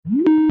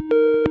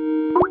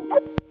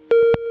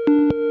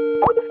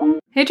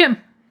Hey,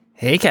 Jim.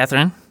 Hey,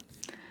 Catherine.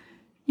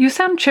 You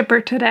sound chipper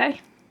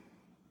today.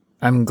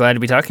 I'm glad to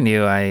be talking to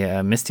you.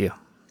 I missed you.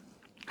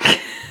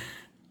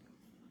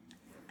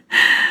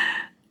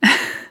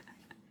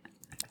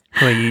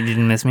 Wait, you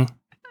didn't miss me?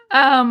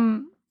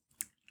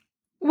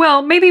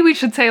 Well, maybe we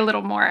should say a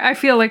little more. I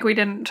feel like we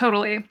didn't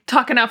totally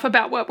talk enough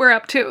about what we're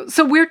up to.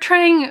 So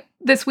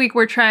this week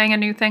we're trying a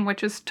new thing,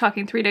 which is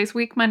talking 3 days a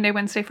week, Monday,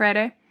 Wednesday,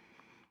 Friday.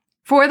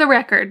 For the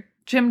record,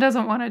 Jim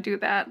doesn't want to do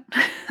that.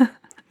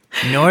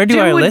 Nor do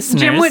our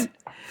listeners.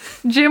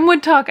 Jim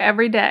would talk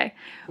every day.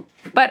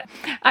 But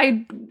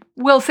I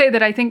will say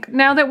that I think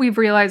now that we've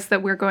realized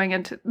that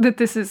that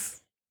this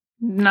is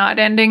not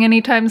ending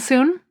anytime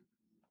soon,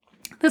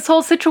 this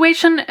whole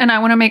situation, and I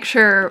want to make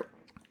sure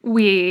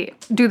we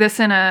do this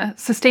in a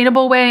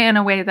sustainable way, in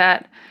a way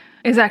that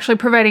is actually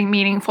providing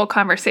meaningful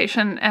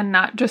conversation and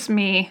not just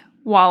me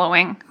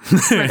wallowing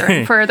further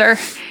and further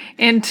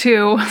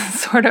into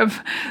sort of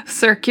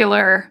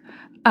circular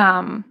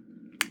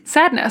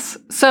sadness.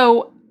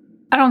 So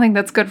I don't think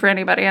that's good for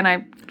anybody,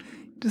 and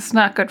it's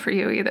not good for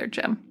you either,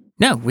 Jim.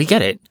 No, we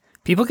get it.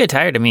 People get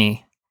tired of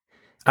me.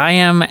 I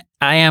am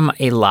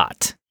a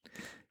lot.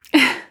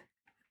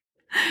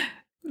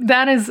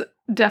 That is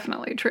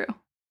definitely true.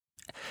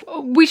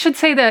 We should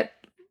say that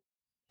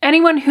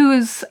anyone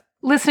who's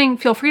listening,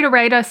 feel free to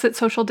write us at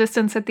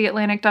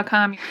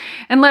socialdistance@theatlantic.com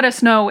and let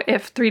us know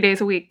if 3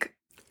 days a week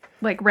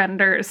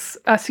renders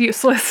us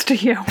useless to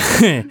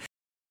you.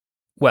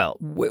 Well,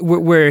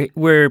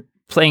 we're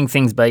playing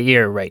things by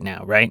ear right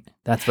now, right?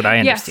 That's what I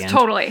understand. Yes,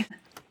 totally.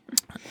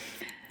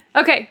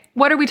 Okay,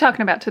 what are we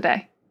talking about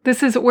today?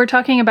 We're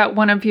talking about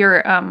one of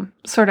your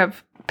sort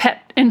of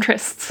pet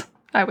interests,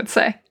 I would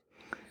say.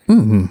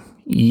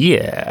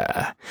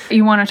 Yeah.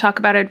 You want to talk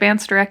about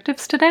advanced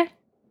directives today?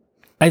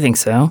 I think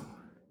so.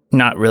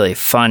 Not really a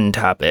fun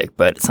topic,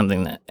 but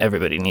something that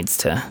everybody needs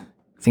to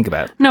think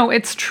about. No,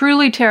 it's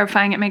truly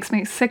terrifying. It makes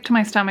me sick to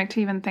my stomach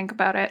to even think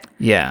about it.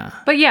 Yeah.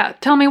 But yeah,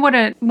 tell me what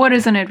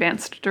is an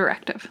advanced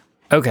directive?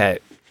 Okay.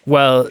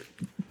 Well,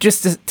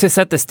 just to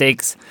set the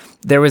stakes,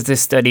 there was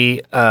this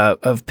study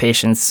of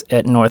patients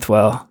at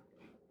Northwell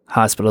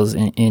hospitals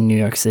in New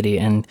York City,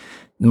 and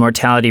the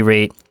mortality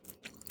rate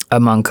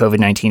among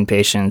COVID-19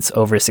 patients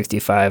over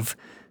 65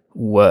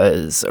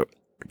 was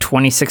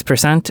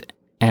 26%,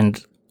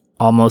 and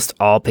almost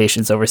all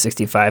patients over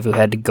 65 who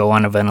had to go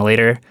on a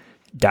ventilator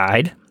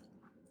died.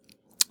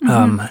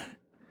 Mm-hmm.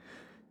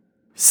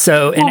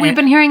 We've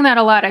been hearing that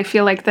a lot. I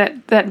feel like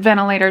that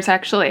ventilators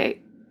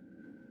actually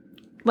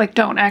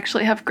don't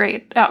actually have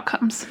great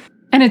outcomes.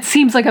 And it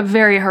seems like a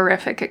very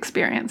horrific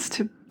experience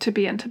to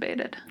be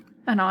intubated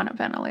and on a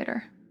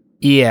ventilator.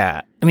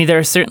 Yeah. I mean, there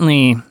are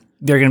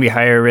going to be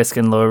higher risk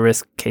and lower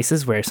risk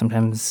cases where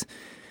sometimes,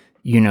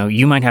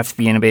 you might have to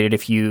be intubated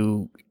if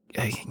you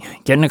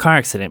get in a car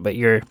accident, but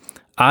your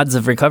odds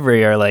of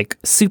recovery are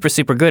super,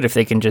 super good if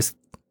they can just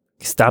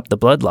stop the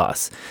blood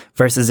loss,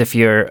 versus if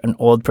you're an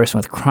old person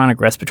with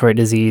chronic respiratory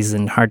disease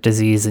and heart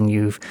disease and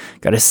you've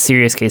got a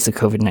serious case of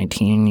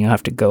COVID-19 and you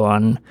have to go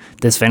on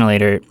this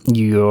ventilator,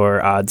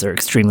 your odds are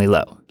extremely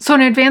low. So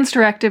an advanced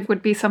directive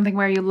would be something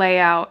where you lay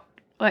out,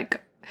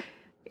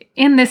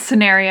 in this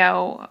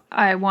scenario,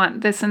 I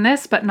want this and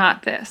this, but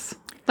not this.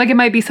 It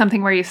might be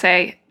something where you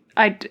say,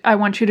 I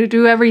want you to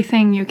do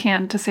everything you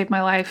can to save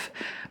my life,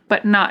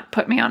 but not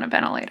put me on a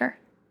ventilator.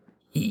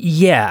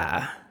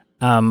 Yeah.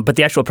 But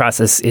the actual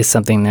process is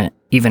something that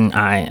even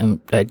I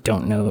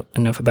don't know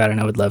enough about, and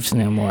I would love to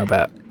know more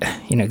about,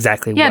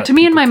 exactly Yeah, what to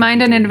me, in my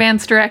mind, do. an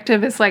advanced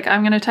directive is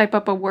I'm going to type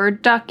up a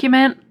Word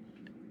document,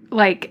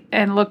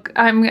 and look,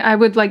 I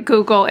would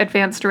Google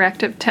advanced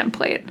directive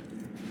template.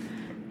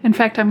 In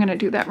fact, I'm going to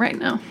do that right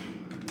now.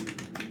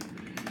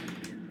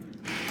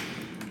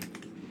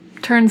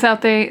 Turns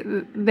out they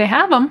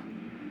have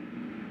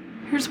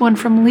them. Here's one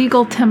from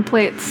Legal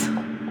Templates.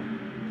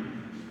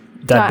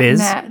 .biz?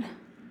 .net.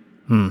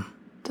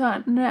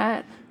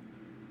 .net.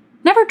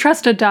 Never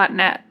trust a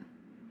 .net.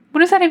 What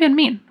does that even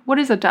mean? What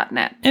is a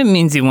 .net? It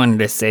means you wanted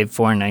to save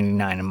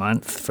 $4.99 a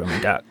month from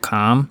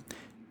 .com.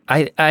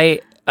 I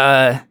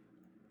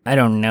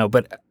don't know,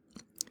 but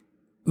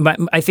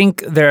I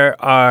think there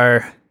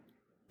are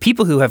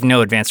people who have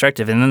no advanced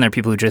directive, and then there are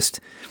people who just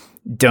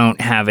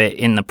don't have it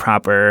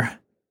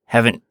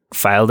haven't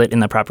filed it in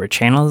the proper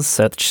channels,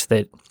 such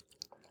that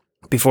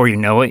before you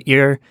know it,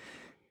 you're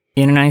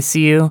in an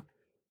ICU.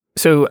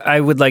 So I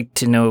would like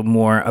to know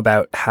more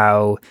about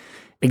how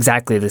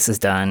exactly this is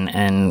done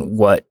and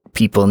what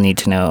people need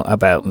to know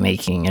about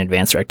making an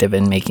advanced directive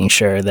and making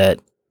sure that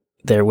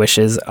their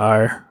wishes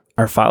are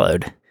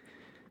followed.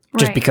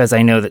 Just Right. Because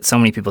I know that so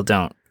many people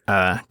don't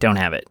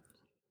have it.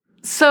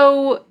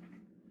 So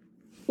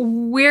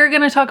we're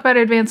going to talk about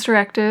advanced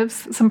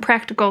directives, some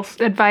practical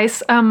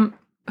advice.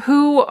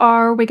 Who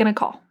are we going to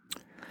call?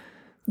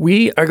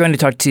 We are going to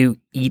talk to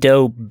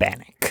Ido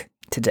Banik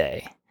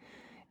today.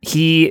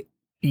 He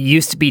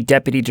used to be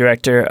deputy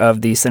director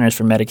of the Centers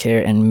for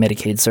Medicare and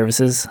Medicaid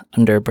Services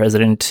under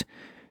President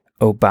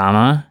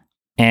Obama,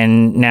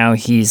 and now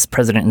he's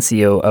president and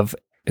CEO of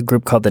a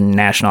group called the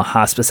National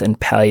Hospice and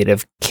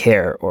Palliative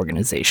Care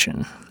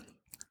Organization.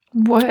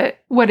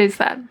 What is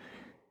that?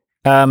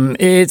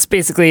 It's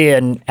basically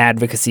an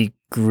advocacy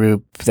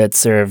group that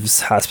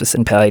serves hospice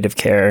and palliative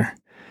care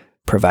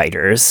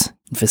providers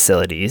and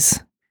facilities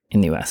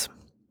in the U.S.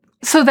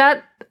 So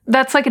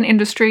that's like an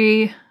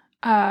industry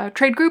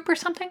trade group or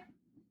something?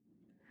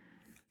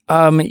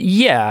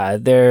 Yeah,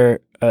 they're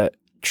a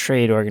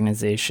trade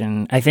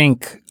organization. I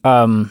think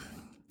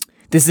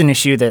this is an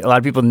issue that a lot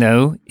of people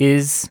know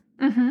is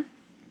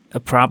a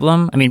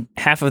problem. I mean,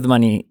 half of the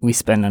money we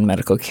spend on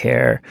medical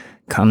care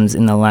comes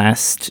in the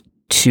last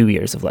 2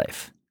 years of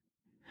life.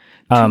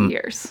 2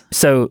 years.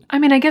 So, I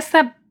mean, I guess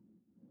that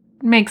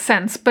makes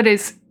sense, but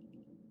is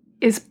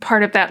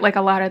part of that, like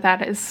a lot of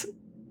that is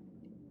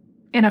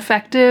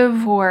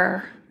ineffective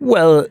or?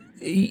 well,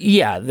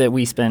 yeah, that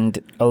we spend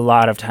a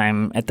lot of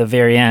time at the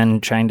very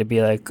end trying to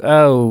be like,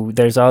 oh,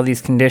 there's all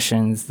these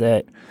conditions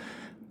that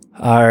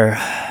are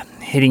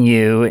hitting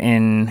you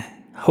in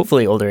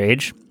hopefully older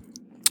age.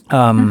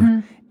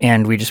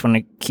 And we just want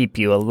to keep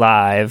you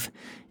alive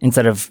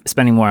instead of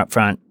spending more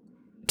upfront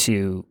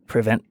to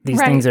prevent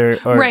these things or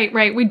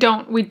right. We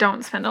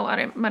don't spend a lot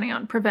of money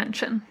on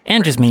prevention.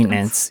 And just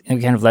maintenance. And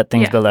we kind of let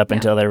things build up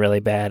until they're really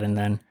bad and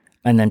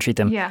then treat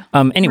them. Yeah.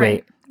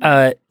 Anyway,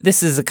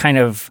 this is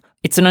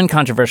it's an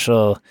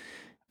uncontroversial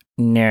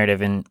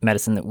narrative in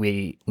medicine that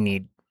we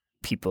need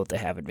people to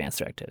have advanced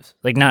directives.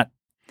 Like not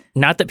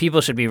that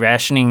people should be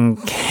rationing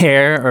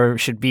care or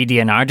should be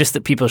DNR, just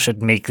that people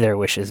should make their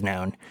wishes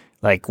known,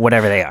 like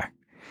whatever they are.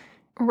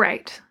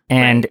 Right.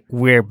 And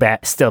we're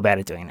still bad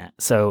at doing that.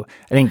 So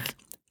I think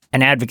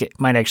an advocate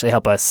might actually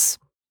help us,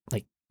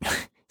 like,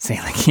 say,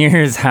 like,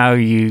 here's how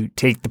you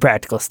take the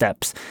practical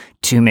steps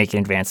to make an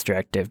advanced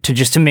directive,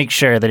 to make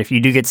sure that if you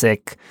do get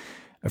sick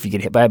or if you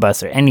get hit by a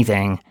bus or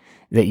anything,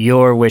 that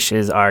your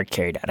wishes are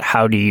carried out.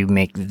 How do you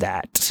make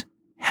that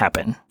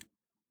happen?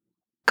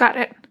 Got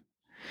it.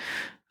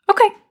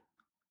 Okay.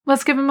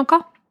 Let's give him a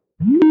call.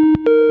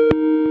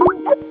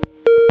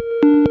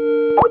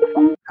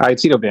 Hi,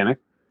 it's Ido Bannock.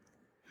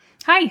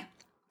 Hi,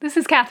 this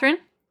is Catherine.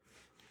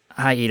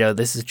 Hi, Ido.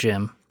 This is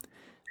Jim.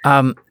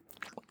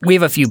 We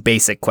have a few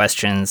basic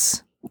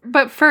questions.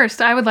 But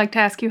first, I would like to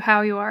ask you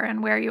how you are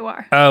and where you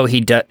are. Oh,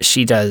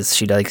 she does.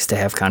 She likes to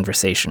have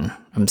conversation.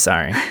 I'm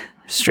sorry.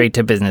 Straight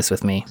to business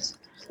with me.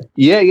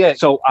 Yeah.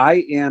 So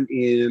I am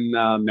in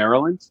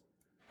Maryland.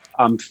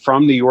 I'm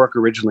from New York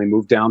originally,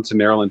 moved down to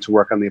Maryland to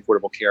work on the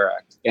Affordable Care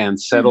Act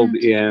and settled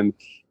in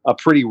a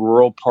pretty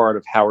rural part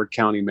of Howard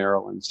County,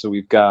 Maryland. So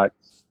we've got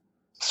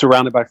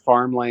surrounded by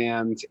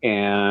farmland,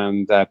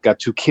 and I've got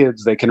 2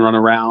 kids. They can run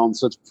around,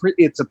 so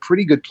it's a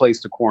pretty good place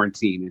to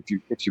quarantine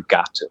if you've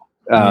got to.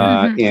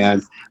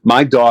 And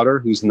my daughter,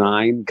 who's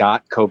 9,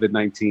 got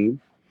COVID-19,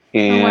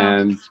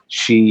 and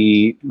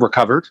she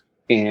recovered.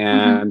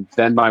 And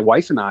then my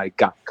wife and I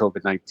got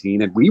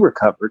COVID-19, and we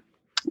recovered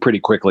pretty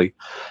quickly,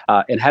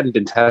 and hadn't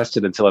been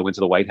tested until I went to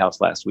the White House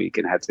last week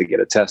and had to get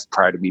a test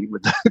prior to meeting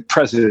with the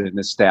president and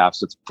his staff.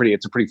 So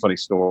it's a pretty funny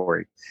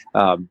story.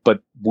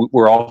 But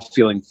we're all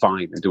feeling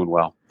fine and doing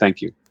well.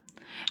 Thank you.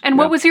 And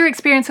what was your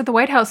experience at the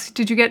White House?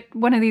 Did you get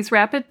one of these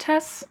rapid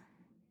tests?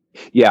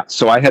 Yeah.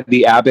 So I had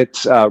the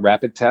Abbott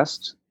rapid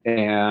test,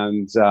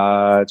 and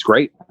it's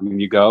great. I mean,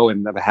 you go,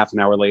 and a half an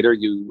hour later,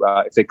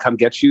 if they come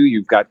get you,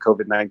 you've got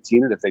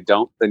COVID-19, and if they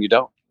don't, then you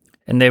don't.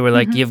 And they were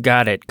like, you've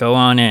got it. Go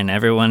on in.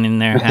 Everyone in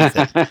there has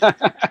it.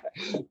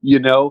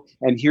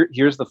 And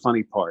here's the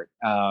funny part.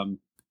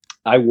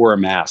 I wore a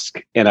mask,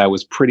 and I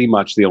was pretty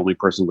much the only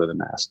person with a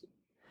mask.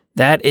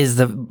 That is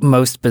the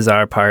most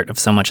bizarre part of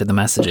so much of the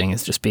messaging,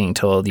 is just being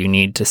told you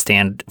need to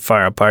stand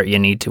far apart, you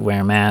need to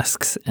wear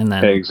masks, and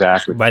then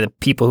exactly by the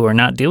people who are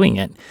not doing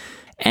it.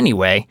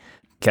 Anyway,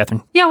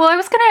 Catherine. Yeah, well, I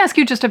was going to ask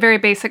you just a very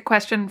basic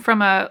question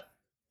from a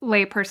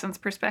layperson's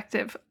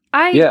perspective.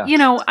 I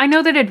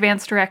know that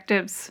advanced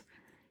directives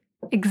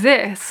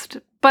exist,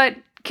 but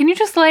can you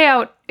just lay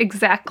out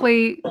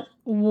exactly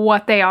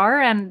what they are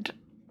and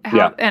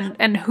how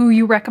and who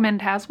you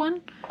recommend has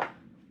one?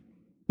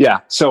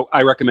 Yeah, so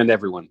I recommend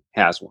everyone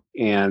has one.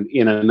 And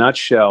in a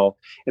nutshell,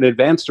 an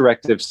advanced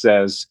directive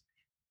says,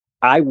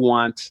 I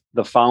want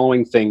the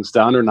following things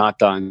done or not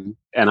done,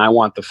 and I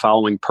want the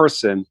following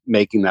person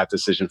making that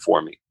decision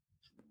for me.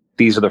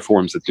 These are the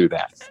forms that do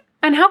that.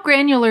 And how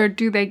granular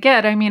do they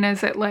get? I mean,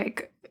 is it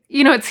like,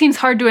 it seems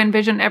hard to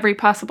envision every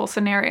possible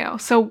scenario.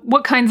 So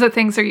what kinds of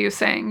things are you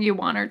saying you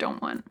want or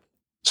don't want?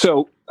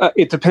 So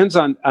it depends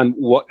on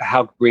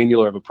how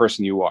granular of a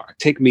person you are.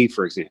 Take me,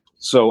 for example.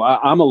 So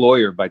I'm a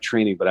lawyer by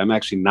training, but I'm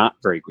actually not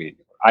very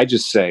granular. I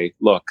just say,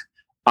 look,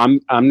 I'm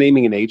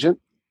naming an agent.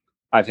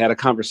 I've had a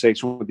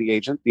conversation with the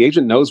agent. The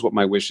agent knows what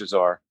my wishes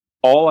are.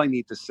 All I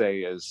need to say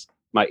is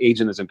my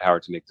agent is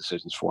empowered to make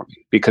decisions for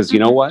me. Because you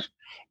know what?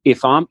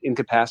 If I'm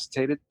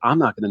incapacitated, I'm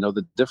not going to know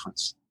the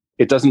difference.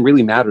 It doesn't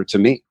really matter to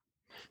me.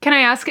 Can I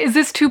ask, is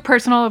this too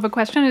personal of a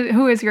question?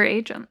 Who is your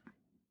agent?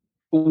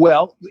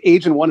 Well,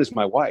 agent 1 is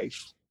my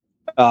wife.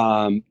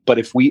 But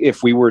if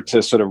we were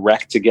to sort of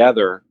wreck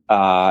together,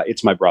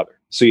 it's my brother.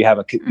 So you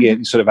have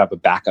you sort of have a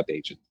backup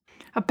agent.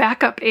 A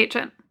backup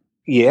agent.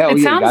 Yeah, It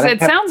you sounds gotta it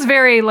have sounds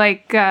very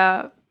like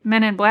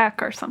Men in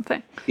Black or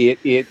something. it.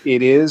 It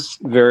is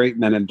very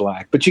Men in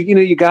Black, but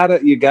you gotta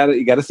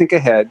think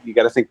ahead. You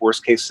gotta think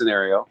worst case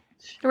scenario.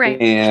 Right.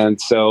 And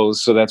so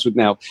that's what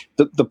now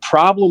the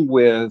problem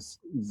with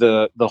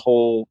the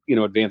whole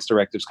advanced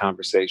directives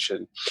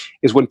conversation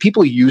is when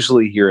people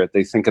usually hear it,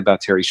 they think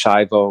about Terry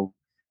Schiavo,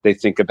 they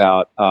think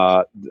about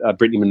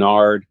Brittany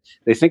Menard,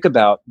 they think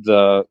about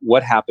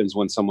what happens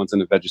when someone's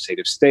in a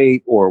vegetative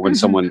state or when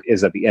someone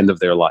is at the end of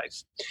their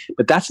life.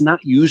 But that's not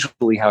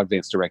usually how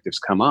advanced directives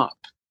come up.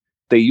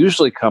 They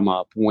usually come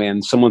up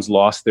when someone's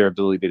lost their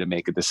ability to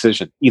make a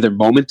decision, either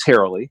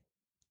momentarily,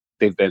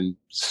 they've been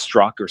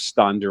struck or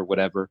stunned or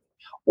whatever,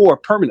 or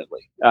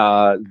permanently.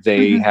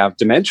 They have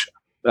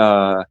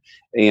dementia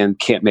and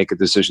can't make a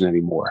decision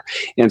anymore.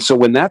 And so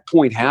when that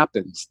point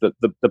happens,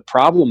 the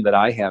problem that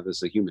I have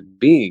as a human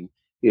being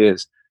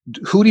is,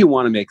 who do you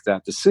want to make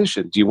that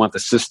decision? Do you want the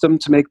system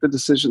to make the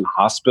decision, the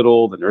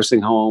hospital, the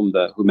nursing home,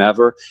 the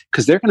whomever?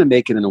 Because they're going to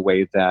make it in a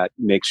way that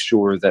makes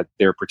sure that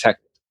they're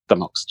protected the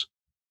most.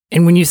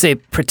 And when you say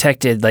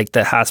protected, like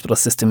the hospital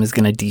system is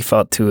going to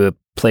default to a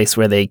place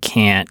where they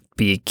can't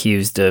be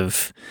accused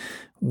of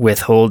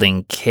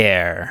withholding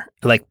care.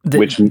 Like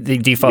the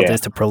default is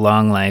to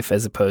prolong life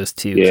as opposed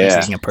to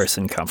keeping a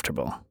person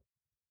comfortable.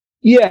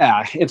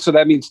 Yeah. And so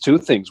that means two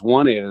things.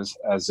 One is,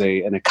 as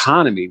an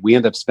economy, we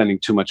end up spending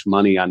too much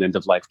money on end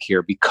of life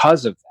care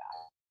because of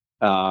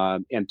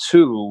that. And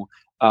two,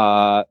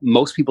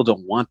 most people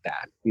don't want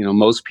that.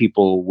 Most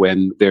people,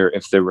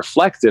 if they're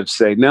reflective,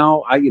 say,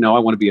 no, I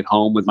want to be at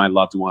home with my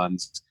loved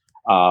ones.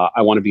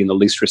 I want to be in the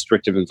least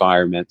restrictive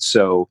environment.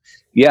 So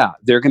yeah,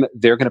 they're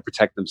gonna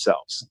protect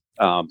themselves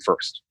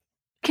first.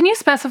 Can you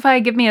specify,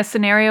 give me a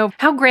scenario?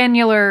 How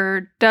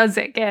granular does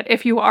it get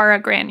if you are a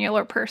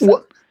granular person?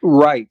 Well,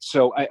 right.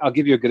 So I'll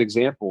give you a good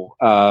example.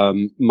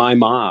 My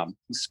mom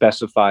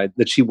specified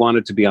that she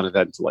wanted to be on a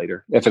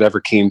ventilator. If it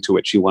ever came to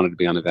it, she wanted to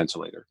be on a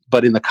ventilator.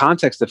 But in the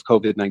context of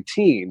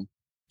COVID-19,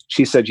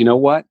 she said, you know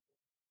what?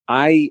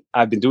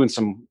 I've been doing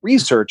some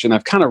research and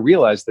I've kind of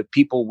realized that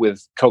people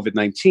with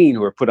COVID-19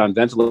 who are put on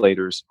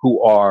ventilators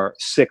who are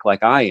sick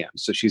like I am,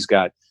 so she's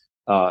got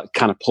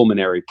kind of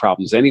pulmonary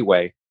problems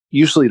anyway,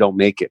 usually don't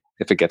make it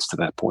if it gets to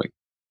that point.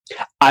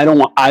 I don't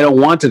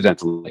want a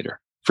ventilator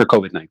for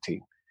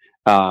COVID-19.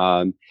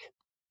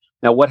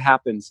 Now, what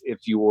happens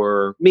if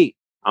you're me?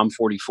 I'm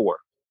 44.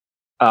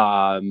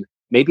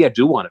 Maybe I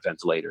do want a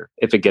ventilator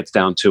if it gets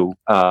down to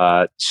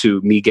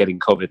me getting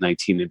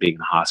COVID-19 and being in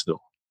the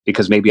hospital,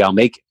 because maybe I'll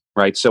make it.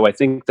 Right. So I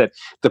think that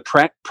the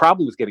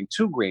problem with getting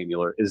too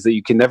granular is that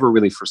you can never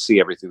really foresee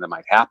everything that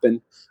might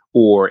happen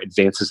or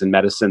advances in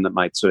medicine that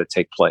might sort of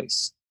take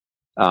place.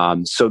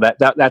 So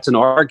that's an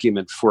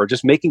argument for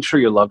just making sure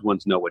your loved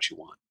ones know what you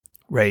want.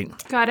 Right.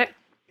 Got it.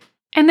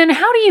 And then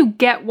how do you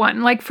get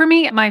one? Like for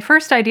me, my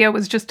first idea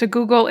was just to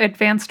Google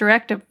advanced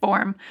directive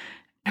form.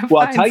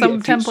 Well, I'll tell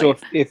you,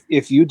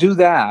 if you do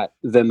that,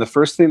 then the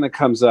first thing that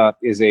comes up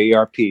is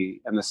AARP.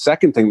 And the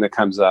second thing that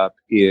comes up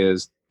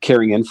is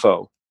Caring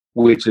Info,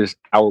 which is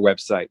our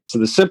website. So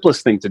the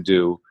simplest thing to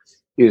do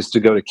is to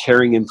go to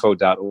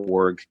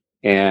caringinfo.org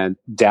and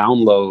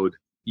download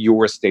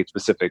your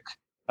state-specific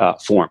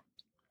form.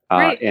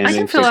 Right. I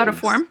can fill out a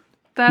form.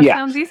 That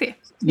sounds easy.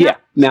 Yeah.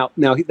 Now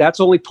that's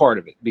only part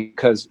of it,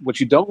 because what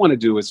you don't want to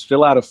do is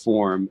fill out a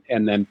form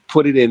and then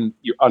put it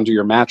under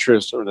your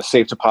mattress or in a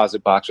safe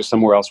deposit box or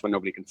somewhere else where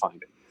nobody can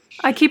find it.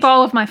 I keep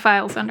all of my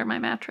files under my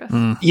mattress.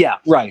 Yeah,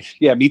 right.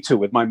 Yeah, me too,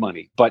 with my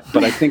money. But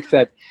I think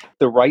that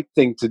the right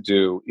thing to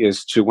do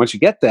is to, once you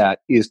get that,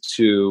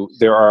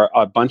 there are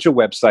a bunch of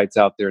websites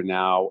out there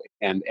now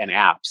and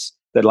apps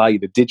that allow you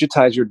to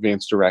digitize your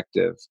advanced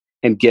directive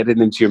and get it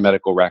into your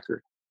medical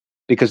record.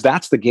 Because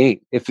that's the game.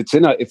 If it's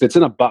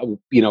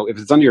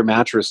under your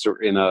mattress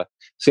or in a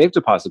safe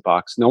deposit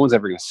box, no one's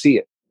ever going to see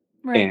it.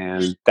 Right.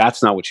 And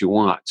that's not what you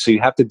want. So you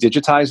have to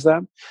digitize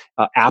them.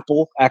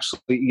 Apple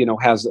actually,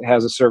 has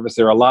a service.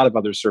 There are a lot of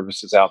other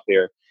services out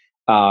there.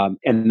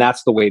 And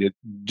that's the way to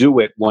do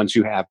it once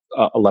you have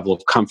a level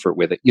of comfort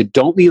with it. You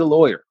don't need a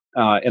lawyer.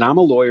 And I'm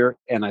a lawyer,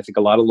 and I think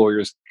a lot of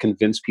lawyers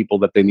convince people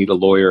that they need a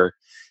lawyer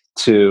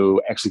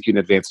to execute an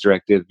advanced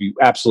directive. You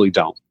absolutely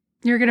don't.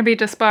 You're going to be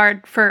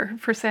disbarred for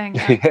saying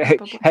that.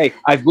 Hey,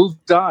 I've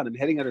moved on. I'm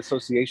heading an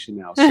association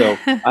now, so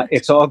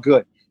it's all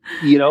good.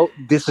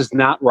 This is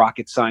not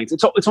rocket science.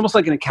 It's almost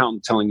like an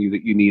accountant telling you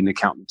that you need an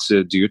accountant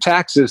to do your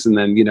taxes, and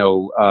then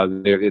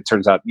it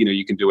turns out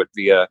you can do it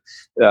via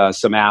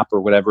some app or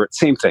whatever.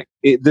 Same thing.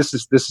 This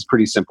is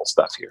pretty simple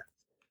stuff here.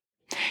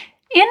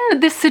 In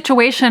this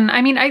situation,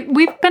 I mean,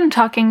 we've been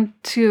talking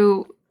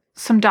to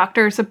some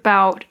doctors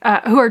about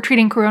who are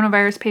treating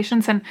coronavirus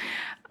patients, and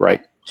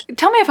right.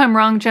 Tell me if I'm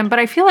wrong, Jim, but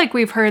I feel like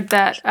we've heard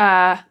that,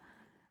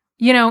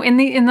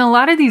 in a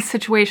lot of these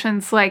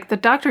situations, like the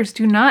doctors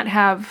do not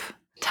have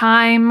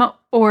time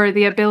or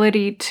the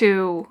ability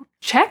to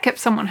check if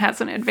someone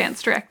has an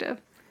advanced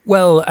directive.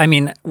 Well, I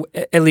mean,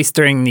 at least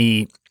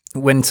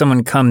when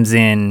someone comes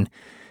in,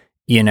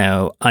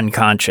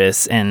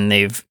 unconscious and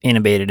they've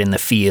intubated in the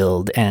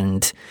field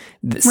and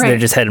so they're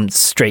just heading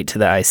straight to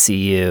the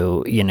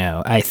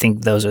ICU. I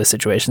think those are the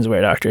situations where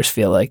doctors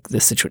feel like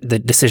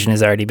the decision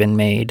has already been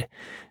made,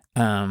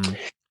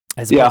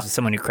 as opposed to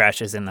someone who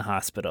crashes in the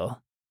hospital.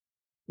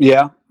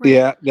 Yeah,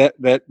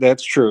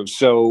 that's true.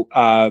 So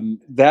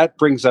that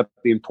brings up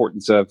the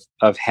importance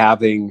of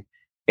having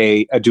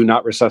a do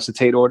not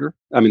resuscitate order.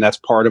 I mean, that's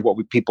part of what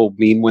people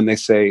mean when they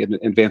say an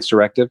advance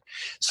directive.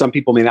 Some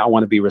people may not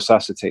want to be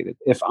resuscitated.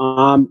 If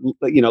I'm,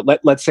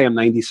 let's say I'm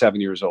 97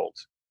 years old,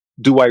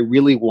 do I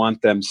really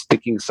want them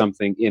sticking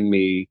something in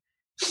me,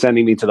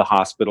 sending me to the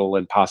hospital,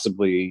 and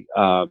possibly,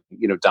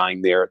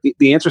 dying there?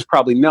 The answer is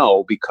probably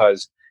no,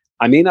 because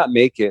I may not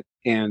make it.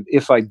 And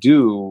if I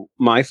do,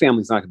 my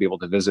family's not going to be able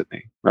to visit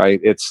me, right?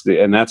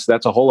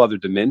 That's a whole other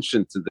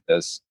dimension to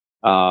this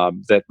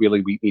that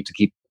really we need to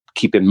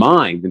keep in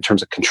mind in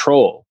terms of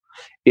control.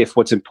 If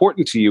what's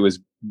important to you is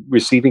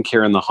receiving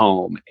care in the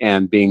home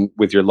and being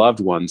with your loved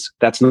ones,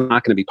 that's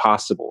not going to be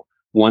possible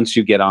once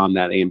you get on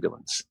that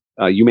ambulance.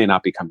 You may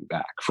not be coming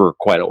back for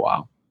quite a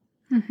while.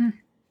 Mm-hmm.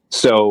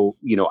 So,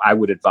 I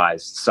would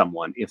advise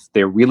someone, if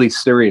they're really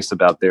serious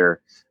about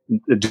their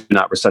do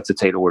not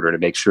resuscitate order, to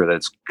make sure that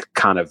it's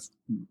kind of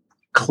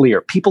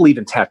clear. People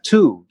even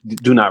tattoo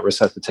do not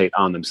resuscitate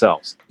on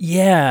themselves.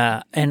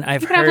 Yeah, and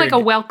you can have like a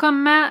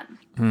welcome mat.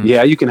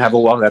 Yeah, you can have a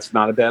welcome. That's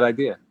not a bad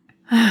idea.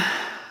 My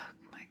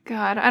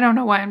God, I don't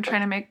know why I'm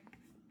trying to make.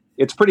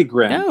 It's pretty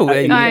grim. No,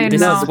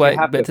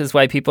 this is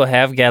why people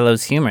have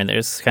gallows humor.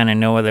 There's kind of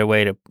no other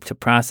way to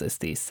process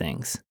these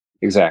things.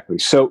 Exactly.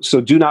 So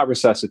do not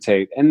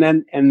resuscitate. And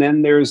then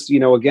there's,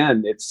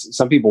 again, it's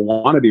some people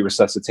want to be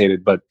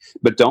resuscitated, but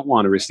don't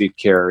want to receive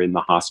care in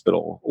the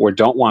hospital or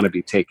don't want to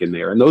be taken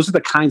there. And those are the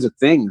kinds of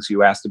things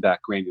you asked about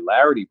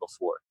granularity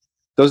before.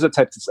 Those are the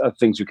types of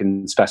things you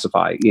can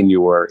specify in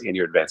your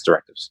advanced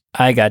directives.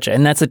 I gotcha.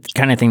 And that's the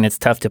kind of thing that's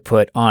tough to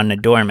put on a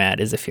doormat,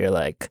 is if you're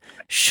like,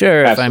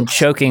 sure, Absolutely. If I'm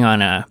choking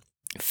on a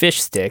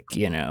fish stick,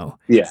 do the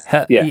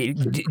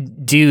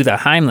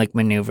Heimlich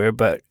maneuver,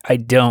 but I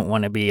don't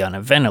want to be on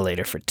a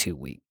ventilator for 2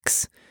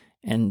 weeks.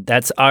 And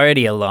that's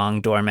already a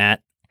long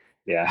doormat.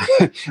 Yeah.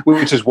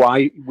 which is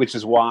why,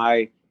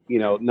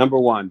 number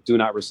one, do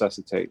not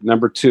resuscitate.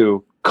 Number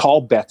two,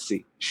 call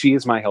Betsy. She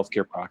is my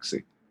healthcare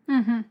proxy.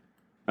 Mm-hmm.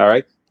 All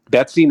right.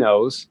 Betsy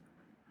knows.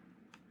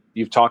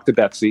 You've talked to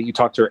Betsy. You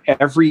talk to her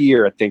every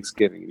year at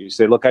Thanksgiving. You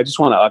say, look, I just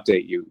want to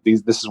update you.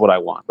 This is what I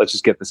want. Let's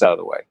just get this out of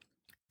the way.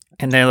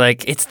 And they're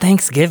like, it's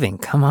Thanksgiving.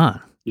 Come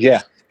on.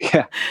 Yeah.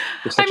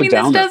 This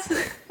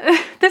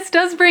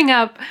does bring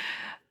up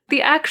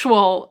the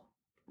actual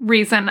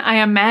reason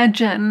I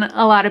imagine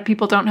a lot of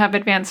people don't have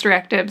advanced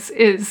directives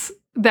is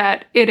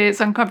that it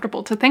is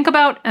uncomfortable to think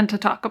about and to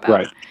talk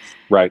about.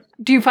 Right.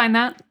 Do you find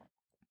that?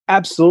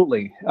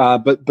 Absolutely.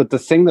 But the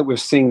thing that we're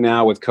seeing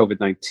now with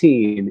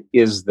COVID-19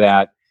 is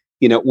that,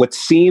 what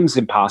seems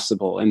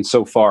impossible and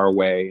so far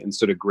away and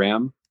sort of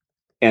grim,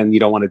 and you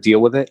don't want to deal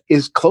with it,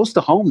 is close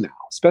to home now,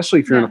 especially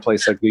if you're in a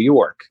place like New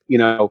York.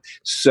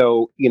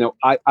 So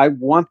I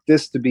want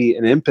this to be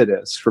an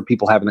impetus for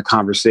people having a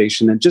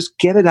conversation and just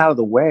get it out of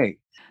the way.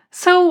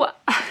 So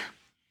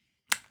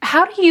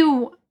how do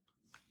you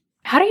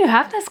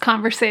have this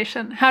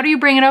conversation? How do you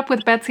bring it up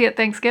with Betsy at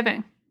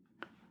Thanksgiving?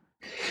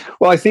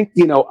 Well, I think,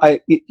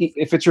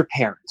 if it's your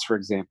parents, for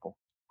example,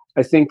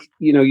 I think,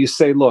 you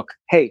say, look,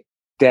 hey,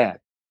 Dad,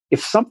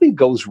 if something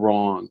goes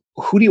wrong,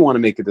 who do you want to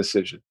make a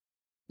decision?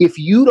 If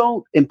you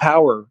don't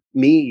empower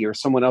me or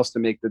someone else to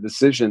make the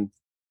decision,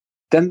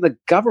 then the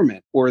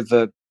government or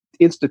the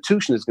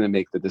institution is going to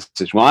make the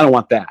decision. Well, I don't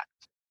want that.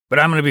 But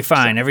I'm going to be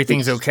fine.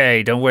 Everything's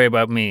okay. Don't worry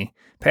about me.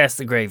 Pass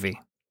the gravy.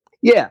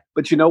 Yeah,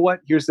 but you know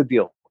what? Here's the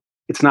deal.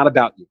 It's not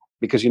about you,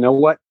 because you know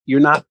what? You're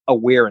not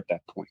aware at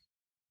that point.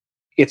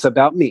 It's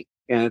about me,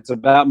 and it's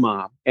about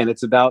Mom, and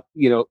it's about,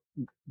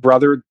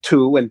 brother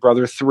 2 and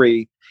brother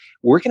 3.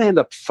 We're going to end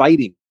up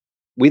fighting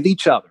with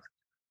each other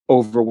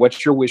over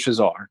what your wishes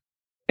are.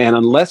 And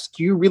unless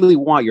you really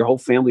want your whole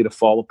family to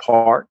fall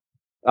apart,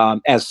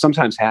 as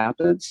sometimes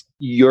happens,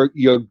 you're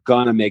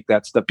going to make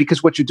that stuff.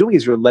 Because what you're doing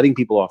is you're letting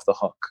people off the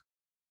hook.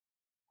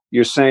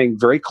 You're saying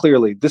very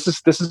clearly, this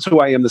is who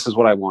I am, this is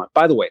what I want.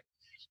 By the way,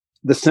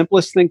 the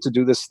simplest thing to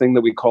do this thing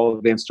that we call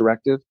advanced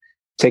directive,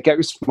 take out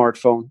your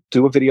smartphone,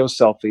 do a video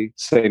selfie,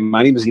 say,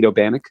 my name is Ido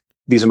Banik.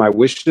 These are my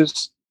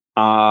wishes.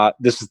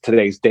 This is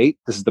today's date.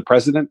 This is the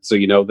president. So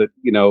you know that,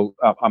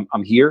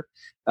 I'm here.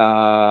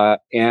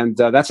 And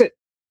that's it.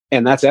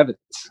 And that's evidence.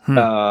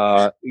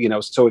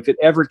 So if it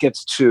ever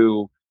gets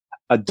to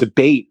a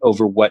debate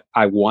over what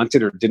I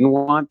wanted or didn't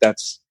want,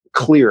 that's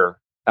clear.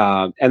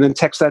 And then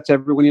text that to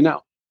everyone you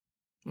know.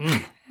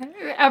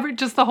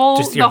 Just the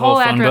whole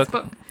address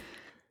book.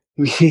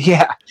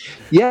 Yeah.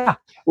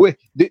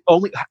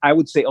 I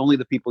would say only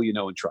the people you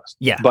know and trust.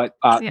 Yeah. But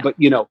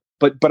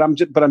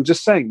I'm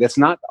just saying that's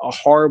not a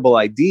horrible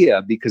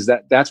idea, because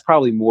that's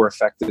probably more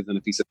effective than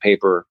a piece of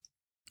paper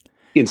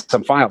in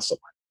some file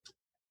somewhere.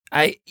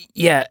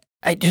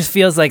 It just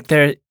feels like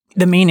the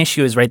main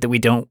issue is, right, that we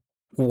don't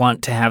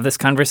want to have this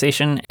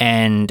conversation,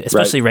 and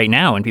especially right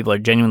now when people are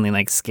genuinely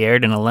like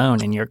scared and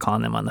alone, and you're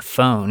calling them on the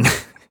phone,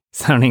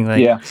 sounding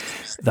like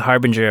the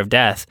harbinger of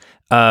death.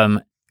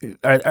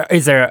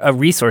 Is there a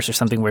resource or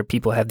something where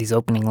people have these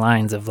opening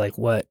lines of like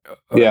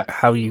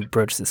how do you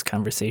broach this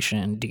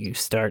conversation? Do you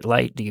start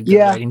light? Do you go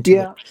right into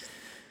it?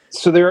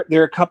 So there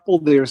are a couple.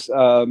 There's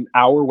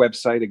our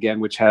website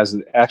again, which has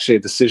actually a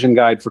decision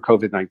guide for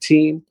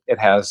COVID-19. It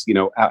has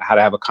how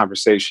to have a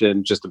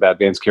conversation just about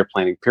advanced care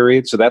planning.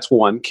 Period. So that's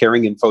one,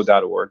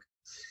 caringinfo.org.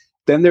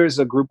 Then there's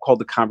a group called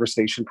the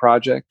Conversation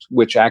Project,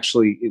 which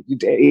actually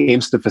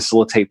aims to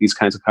facilitate these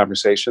kinds of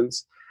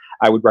conversations.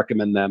 I would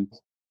recommend them.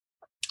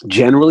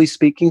 Generally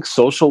speaking,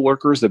 social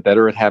workers are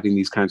better at having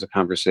these kinds of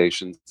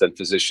conversations than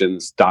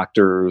physicians,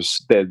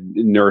 doctors, than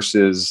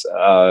nurses,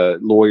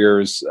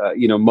 lawyers,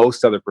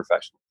 most other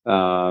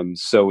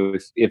professionals. So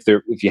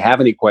if you have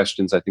any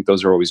questions, I think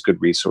those are always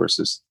good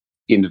resources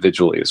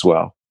individually as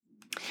well.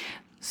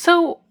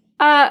 So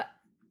I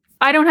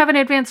don't have an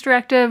advance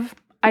directive.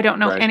 I don't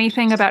know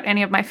anything about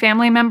any of my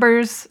family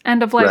members'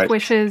 end-of-life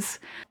wishes.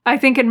 I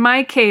think in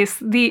my case,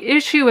 the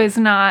issue is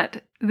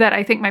not that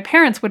I think my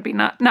parents would be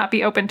not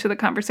be open to the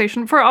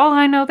conversation. For all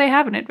I know, they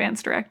have an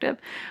advance directive.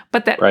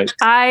 But that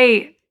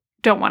I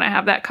don't want to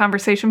have that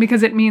conversation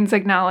because it means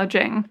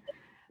acknowledging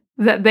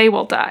that they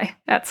will die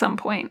at some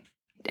point.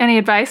 Any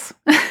advice?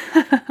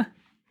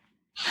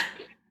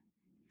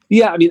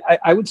 Yeah, I mean,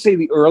 I would say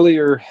the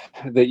earlier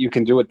that you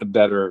can do it, the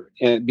better.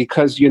 And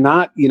because you're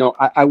not,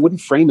 I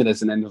wouldn't frame it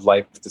as an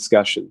end-of-life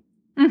discussion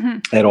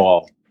at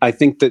all. I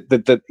think that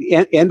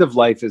the end of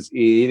life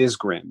is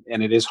grim,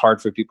 and it is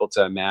hard for people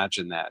to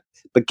imagine that.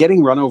 But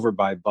getting run over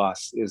by a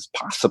bus is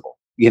possible.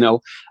 A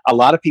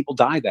lot of people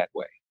die that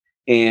way.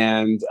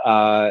 And,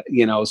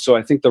 so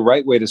I think the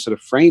right way to sort of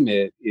frame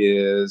it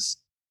is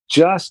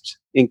just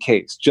in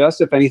case, just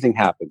if anything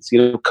happens.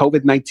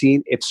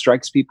 COVID-19, it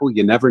strikes people.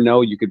 You never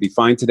know. You could be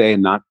fine today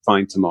and not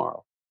fine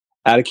tomorrow.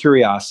 Out of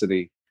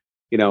curiosity,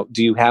 do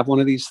you have one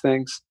of these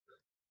things?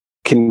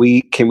 Can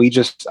we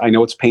just, I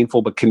know it's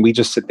painful, but can we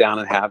just sit down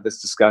and have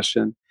this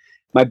discussion?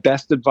 My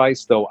best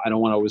advice, though, I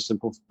don't want to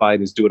oversimplify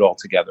it, is do it all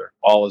together.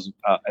 All as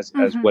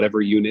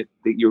whatever unit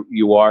that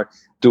you are,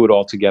 do it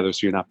all together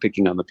so you're not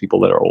picking on the people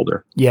that are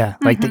older. Yeah,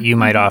 like that you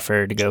might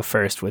offer to go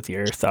first with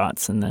your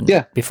thoughts and then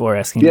before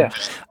asking them.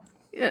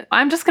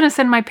 I'm just going to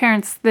send my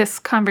parents this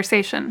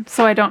conversation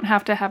so I don't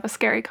have to have a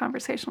scary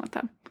conversation with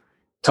them.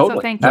 Totally.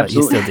 So thank you.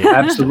 Absolutely. You still do.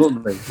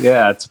 Absolutely.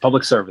 Yeah, it's a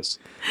public service.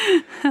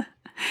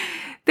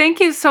 Thank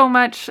you so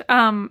much,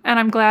 and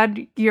I'm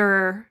glad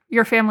your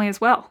family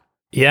as well.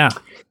 Yeah.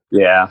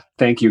 Yeah.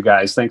 Thank you,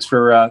 guys. Thanks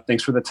for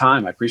the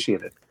time. I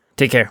appreciate it.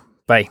 Take care.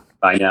 Bye.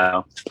 Bye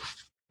now.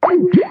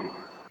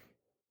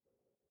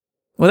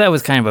 Well, that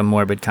was kind of a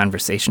morbid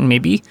conversation,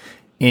 maybe,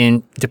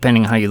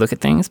 depending on how you look at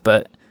things,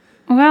 but.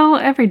 Well,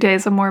 every day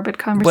is a morbid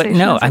conversation. But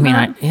no, I mean,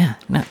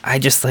 I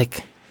just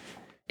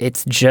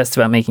it's just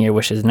about making your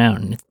wishes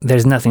known.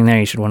 There's nothing there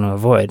you should want to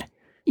avoid.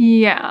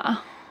 Yeah.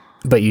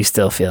 But you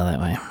still feel that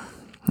way.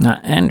 No,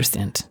 I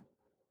understand.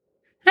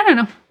 I don't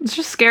know. It's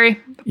just scary.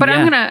 But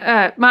I'm going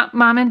to,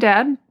 Mom and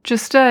Dad,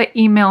 just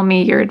email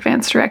me your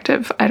advance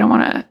directive.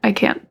 I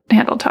can't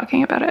handle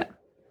talking about it.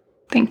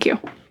 Thank you.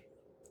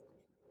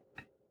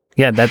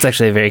 Yeah, that's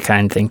actually a very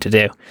kind thing to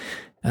do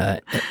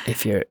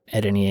if you're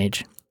at any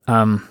age.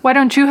 Why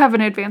don't you have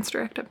an advance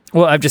directive?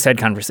 Well, I've just had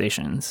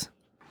conversations.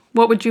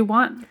 What would you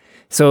want?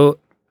 So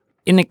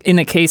in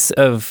a case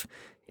of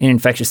an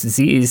infectious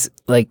disease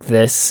like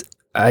this,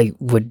 I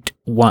would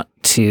want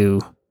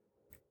to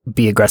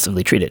be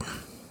aggressively treated.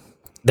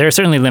 There are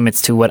certainly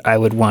limits to what I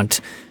would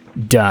want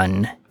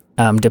done,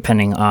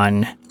 depending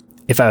on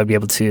if I would be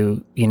able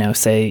to,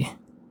 say,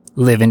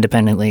 live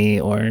independently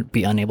or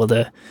be unable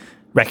to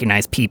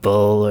recognize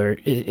people, or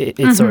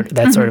it's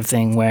sort of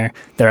thing where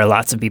there are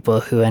lots of people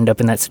who end up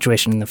in that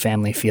situation and the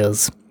family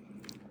feels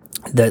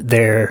that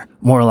their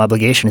moral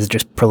obligation is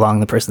just prolong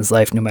the person's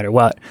life no matter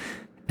what.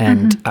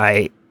 And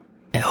I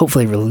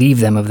hopefully relieve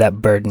them of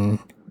that burden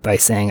by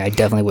saying I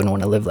definitely wouldn't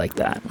want to live like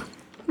that.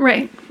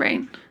 Right.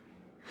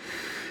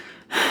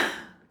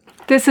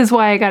 This is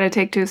why I got to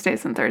take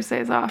Tuesdays and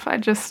Thursdays off.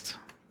 This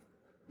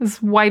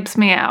wipes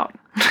me out.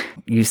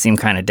 You seem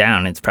kind of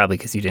down. It's probably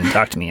because you didn't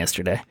talk to me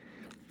yesterday.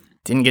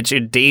 Didn't get your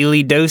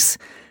daily dose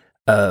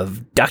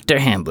of Dr.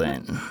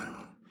 Hamblin.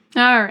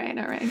 All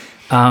right.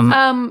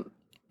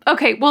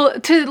 Okay, well,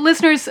 to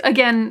listeners,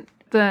 again,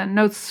 the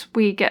notes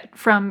we get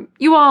from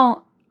you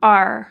all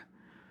are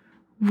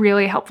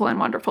really helpful and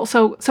wonderful.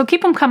 So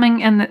keep them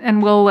coming,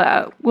 and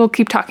we'll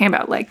keep talking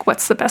about like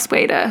what's the best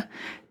way to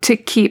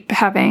keep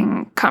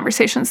having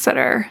conversations that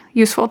are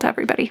useful to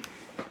everybody.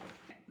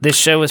 This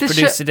show was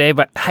produced today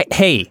by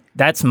hey,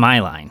 that's my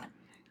line.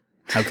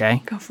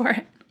 Okay, go for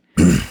it.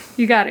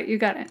 You got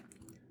it.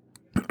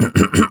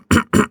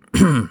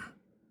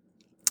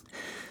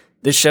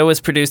 This show was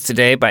produced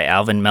today by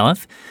Alvin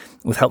Melleth,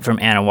 with help from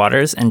Anna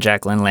Waters and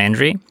Jacqueline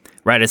Landry.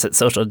 Write us at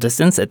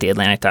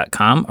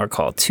socialdistance@theatlantic.com or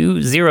call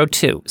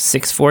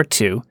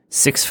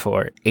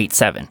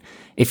 202-642-6487.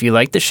 If you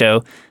like the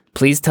show,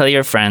 Please tell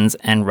your friends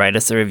and write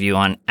us a review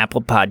on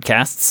Apple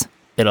Podcasts.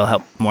 It'll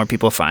help more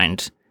people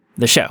find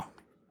the show.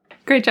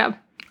 Great job.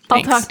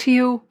 Thanks. I'll talk to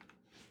you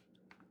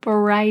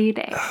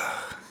Friday.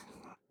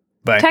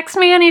 Bye. Text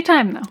me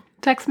anytime, though.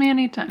 Text me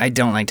anytime. I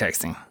don't like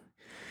texting.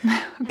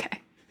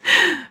 Okay.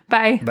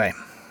 Bye. Bye.